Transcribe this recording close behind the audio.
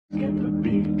Get the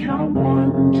beat, count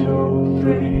 1, 2,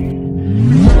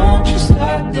 3. Don't just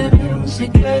let the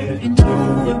music get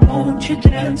into it. Won't you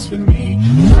dance with me?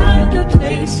 Find a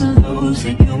place to lose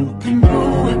it. You can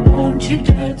do it. Won't you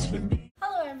dance with me?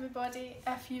 Hello everybody.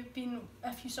 If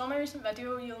you saw my recent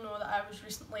video, you'll know that I was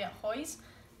recently at Hoy's,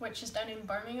 which is down in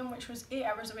Birmingham, which was 8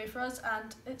 hours away for us,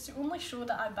 and it's the only show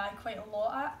that I buy quite a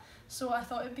lot at. So I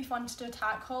thought it'd be fun to do a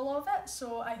TACK haul of it.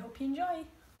 So I hope you enjoy.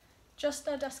 Just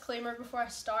a disclaimer before I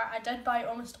start, I did buy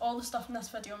almost all the stuff in this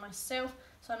video myself,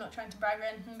 so I'm not trying to brag or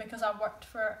anything because I worked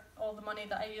for all the money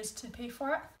that I used to pay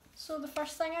for it. So the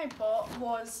first thing I bought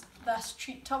was this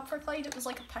treat tub for Clyde. It was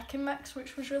like a pick and mix,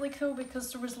 which was really cool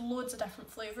because there was loads of different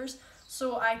flavours.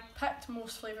 So I picked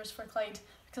most flavours for Clyde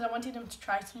because I wanted him to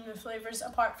try some new flavours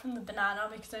apart from the banana,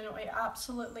 because I know he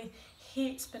absolutely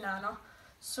hates banana.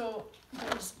 So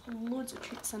there's loads of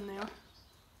treats in there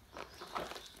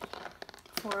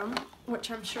for him, which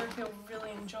I'm sure he'll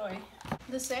really enjoy.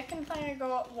 The second thing I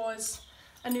got was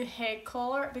a new head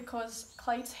collar, because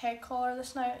Clyde's head collar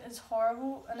this now is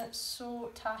horrible and it's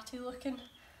so tatty looking.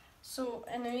 So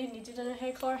I knew he needed a new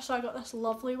head collar, so I got this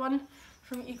lovely one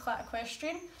from Clyde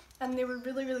Equestrian, and they were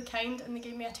really kind and they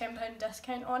gave me a £10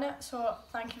 discount on it, so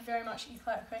thank you very much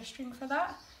Clyde Equestrian for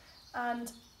that.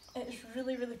 And it's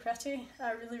really pretty.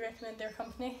 I really recommend their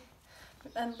company.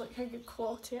 And look how good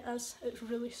quality it is. It's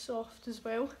really soft as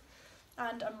well,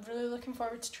 and I'm really looking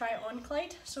forward to try it on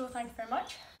Clyde, so thank you very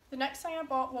much. The next thing I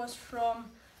bought was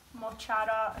from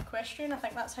Equestrian, I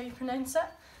think that's how you pronounce it,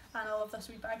 and I love this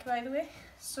wee bag by the way.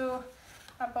 So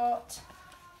I bought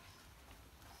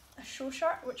a show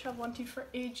shirt, which I've wanted for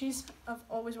ages. I've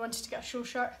always wanted to get a show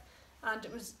shirt, and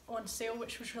it was on sale,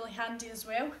 which was really handy as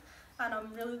well, and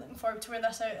I'm really looking forward to wear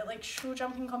this out at like show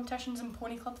jumping competitions and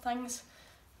pony club things,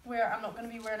 where I'm not going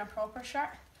to be wearing a proper shirt.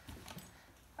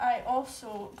 I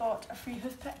also got a free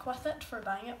hoof pick with it for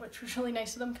buying it, which was really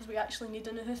nice of them because we actually need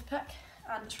a new hoof pick,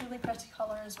 and it's really pretty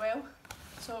colour as well,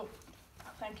 so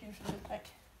thank you for the hoof pick.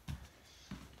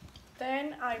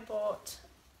 Then I bought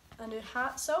a new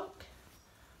hat silk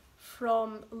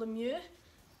from Lemieux,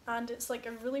 and it's like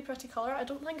a really pretty colour. I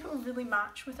don't think it will really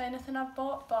match with anything I've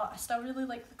bought, but I still really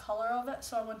like the colour of it,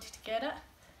 so I wanted to get it.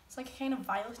 It's like a kind of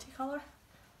violet-y colour.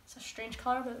 It's a strange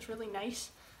colour, but it's really nice,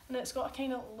 and it's got a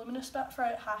kind of luminous bit for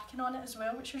out hacking on it as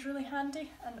well, which is really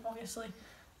handy. And obviously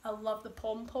I love the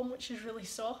pom-pom, which is really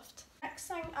soft. Next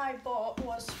thing I bought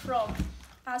was from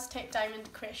TACK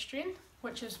Equestrian,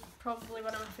 which is probably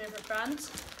one of my favourite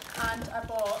brands, and I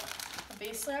bought a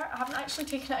base layer. I haven't actually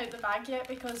taken it out of the bag yet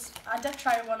because I did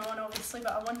try one on obviously,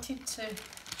 but I wanted to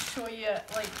show you it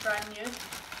like brand new.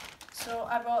 So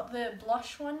I bought the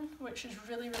blush one, which is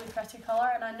really pretty colour,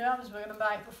 and I knew I was going to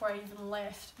buy it before I even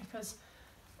left because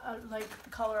I like the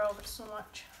colour of it so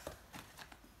much.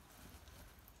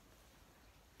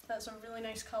 That's a really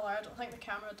nice colour. I don't think the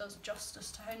camera does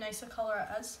justice to how nice a colour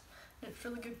it is, and it's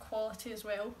really good quality as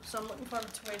well, so I'm looking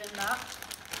forward to wearing that.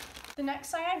 The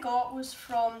next thing I got was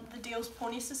from the Dale's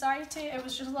Pony Society. It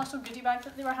was just a little goodie bag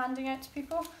that they were handing out to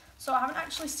people, so I haven't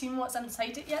actually seen what's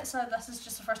inside it yet, so this is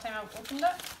just the first time I've opened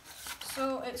it.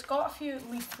 So it's got a few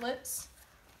leaflets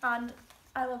and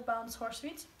I Love Balance horse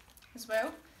feed as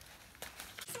well.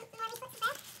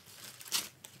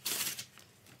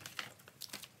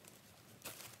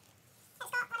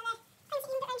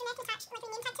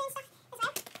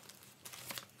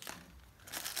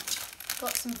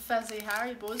 Got some fizzy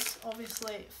Haribos,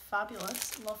 obviously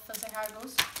fabulous, love fizzy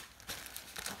Haribos.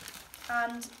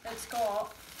 And it's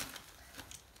got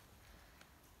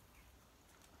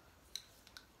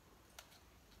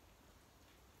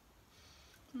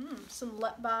some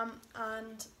lip balm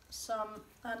and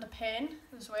a pen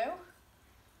as well,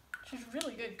 which is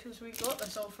really good because we got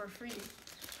this all for free.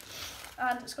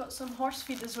 And it's got some horse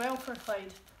feed as well for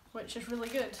Clyde, which is really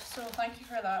good, so thank you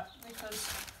for that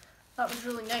because that was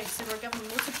really nice. They were giving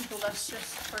loads of people this just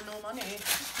for no money,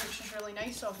 which is really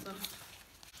nice of them.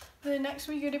 The next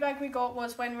wee goodie bag we got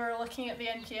was when we were looking at the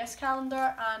NKS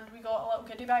calendar, and we got a little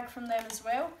goodie bag from them as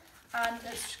well, and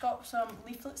it's got some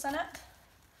leaflets in it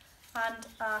and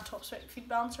a Top Spec feed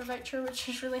balancer voucher, which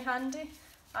is really handy,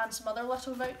 and some other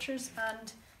little vouchers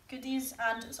and goodies,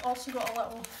 and it's also got a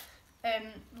little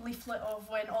leaflet of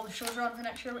when all the shows are on for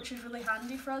next year, which is really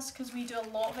handy for us because we do a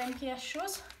lot of NKS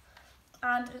shows.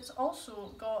 And it's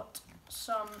also got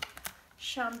some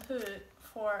shampoo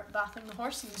for bathing the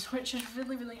horses, which is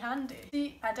really handy.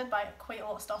 See, I did buy quite a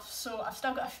lot of stuff, so I've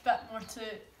still got a bit more to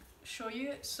show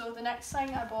you. So the next thing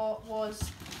I bought was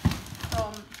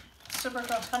from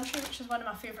Supercross Country, which is one of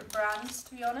my favourite brands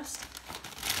to be honest,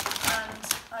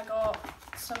 and I got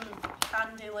some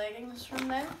handy leggings from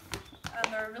them.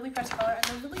 and they're a really pretty colour and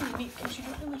they're really unique because you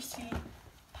don't really see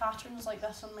patterns like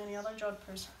this on many other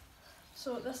jodhpurs.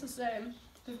 So this is them.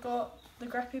 They've got the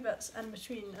grippy bits in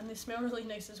between and they smell really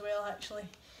nice as well actually.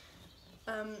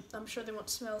 I'm sure they won't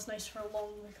smell as nice for long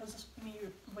because it's me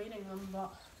wearing them,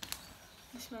 but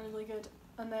they smell really good.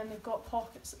 And then they've got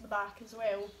pockets at the back as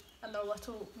well and their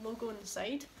little logo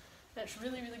inside. And it's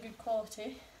really good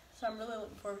quality, so I'm really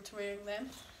looking forward to wearing them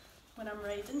when I'm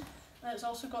riding. And it's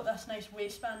also got this nice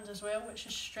waistband as well, which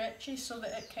is stretchy so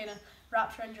that it kind of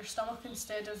wraps around your stomach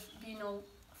instead of being all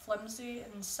flimsy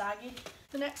and saggy.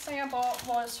 The next thing I bought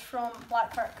was from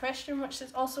Black Heart Equestrian, which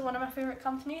is also one of my favourite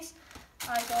companies.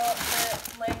 I got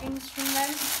the leggings from them,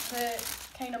 the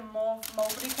kind of mauve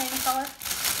mulberry kind of colour.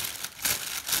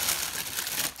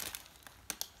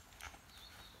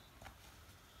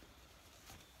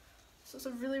 So it's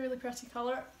a really pretty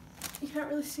colour. You can't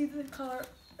really see the colour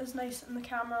as nice in the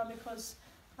camera because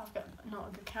I've got not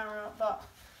a good camera, but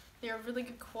they're really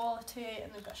good quality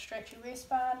and they've got a stretchy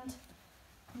waistband.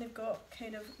 And they've got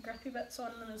kind of grippy bits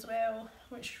on them as well,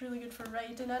 which is really good for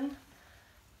riding in.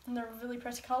 And they're a really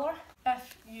pretty colour.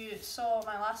 If you saw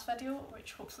my last video,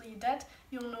 which hopefully you did,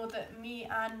 you'll know that me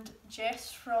and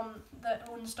Jess from that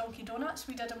owns Donkey Donuts,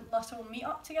 we did a little meet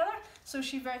up together. So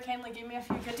she very kindly gave me a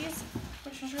few goodies,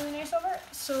 which was really nice of her.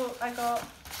 So I got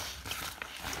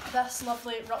this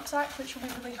lovely rucksack, which will be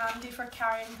really handy for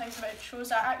carrying things about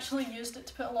shows. I actually used it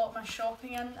to put a lot of my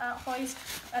shopping in at Hoy's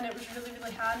and it was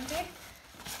really handy.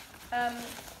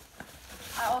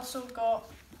 I also got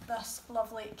this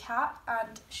lovely cap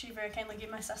and she very kindly gave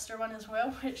my sister one as well,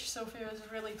 which Sophie was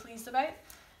really pleased about,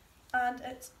 and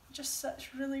it just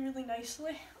sits really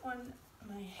nicely on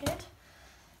my head.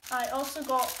 I also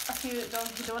got a few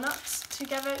Donkey Donuts to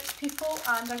give out to people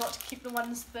and I got to keep the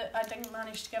ones that I didn't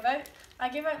manage to give out. I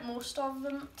gave out most of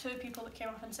them to people that came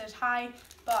up and said hi,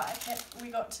 but we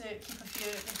got to keep a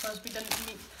few because we didn't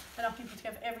meet enough people to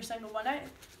give every single one out.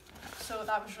 So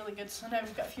that was really good, so now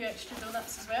we've got a few extra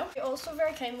donuts as well. They also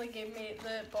very kindly gave me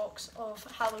the box of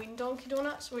Halloween Donkey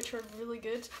Donuts, which are really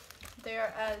good.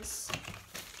 There is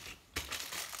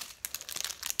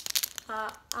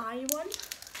a eye one,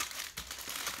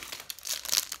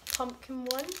 pumpkin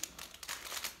one,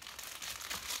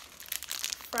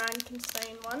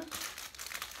 Frankenstein one,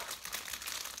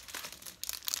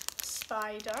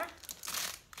 spider,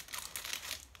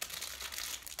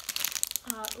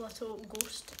 a little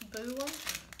ghost boo one,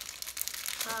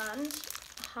 and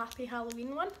a happy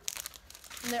Halloween one.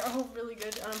 And they're all really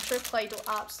good and I'm sure Clyde will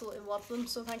absolutely love them,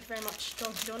 so thank you very much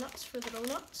Donkey Donuts for the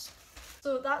donuts.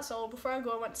 So that's all. Before I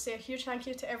go, I want to say a huge thank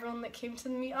you to everyone that came to the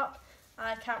meetup.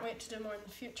 I can't wait to do more in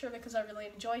the future because I really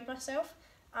enjoyed myself,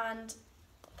 and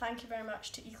thank you very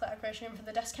much to Clyde Equestrian for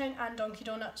the discount and Donkey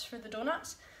Donuts for the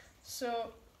donuts.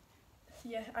 So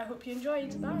yeah, I hope you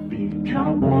enjoyed. Bye.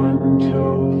 Count 1,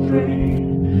 2, 3.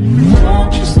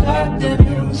 Won't you start the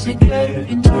music, get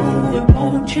into it?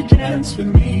 Won't you dance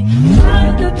with me?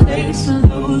 Find a place and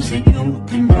lose it. You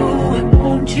can do it.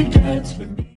 Won't you dance with me?